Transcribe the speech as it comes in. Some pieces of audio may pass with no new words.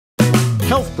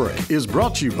HealthBreak is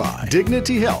brought to you by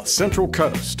Dignity Health Central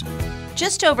Coast.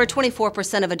 Just over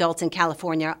 24% of adults in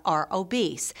California are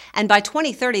obese, and by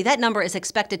 2030, that number is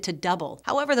expected to double.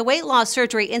 However, the Weight Loss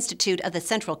Surgery Institute of the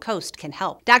Central Coast can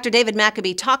help. Dr. David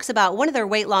Maccabee talks about one of their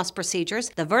weight loss procedures,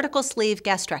 the vertical sleeve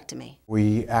gastrectomy.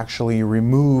 We actually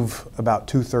remove about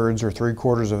 2/3 or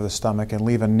 3/4 of the stomach and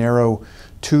leave a narrow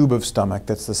tube of stomach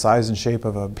that's the size and shape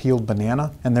of a peeled banana.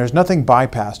 And there's nothing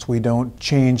bypassed. We don't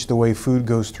change the way food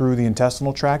goes through the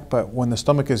intestinal tract, but when the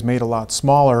stomach is made a lot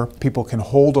smaller, people can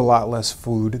hold a lot less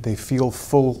food, they feel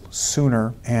full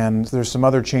sooner, and there's some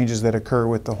other changes that occur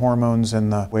with the hormones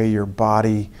and the way your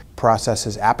body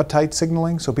processes appetite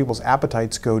signaling, so people's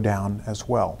appetites go down as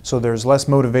well. So there's less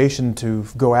motivation to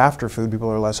go after food, people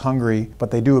are less hungry,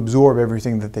 but they do absorb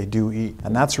everything that they do eat.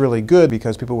 And that's really good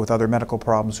because people with other medical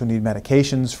problems who need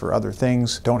medications for other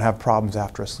things don't have problems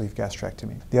after a sleeve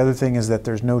gastrectomy. The other thing is that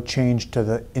there's no change to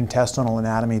the intestinal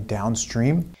anatomy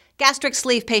downstream. Gastric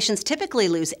sleeve patients typically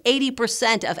lose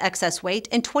 80% of excess weight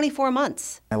in 24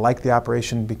 months. I like the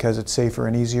operation because it's safer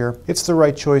and easier. It's the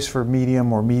right choice for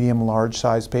medium or medium-large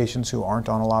size patients who aren't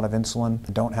on a lot of insulin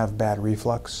and don't have bad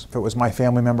reflux. If it was my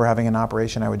family member having an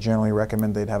operation, I would generally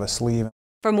recommend they'd have a sleeve.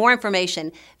 For more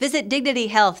information, visit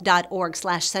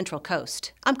dignityhealth.org/Central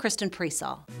Coast. I'm Kristen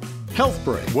Presall.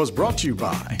 HealthBreak was brought to you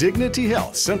by Dignity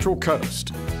Health Central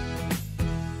Coast.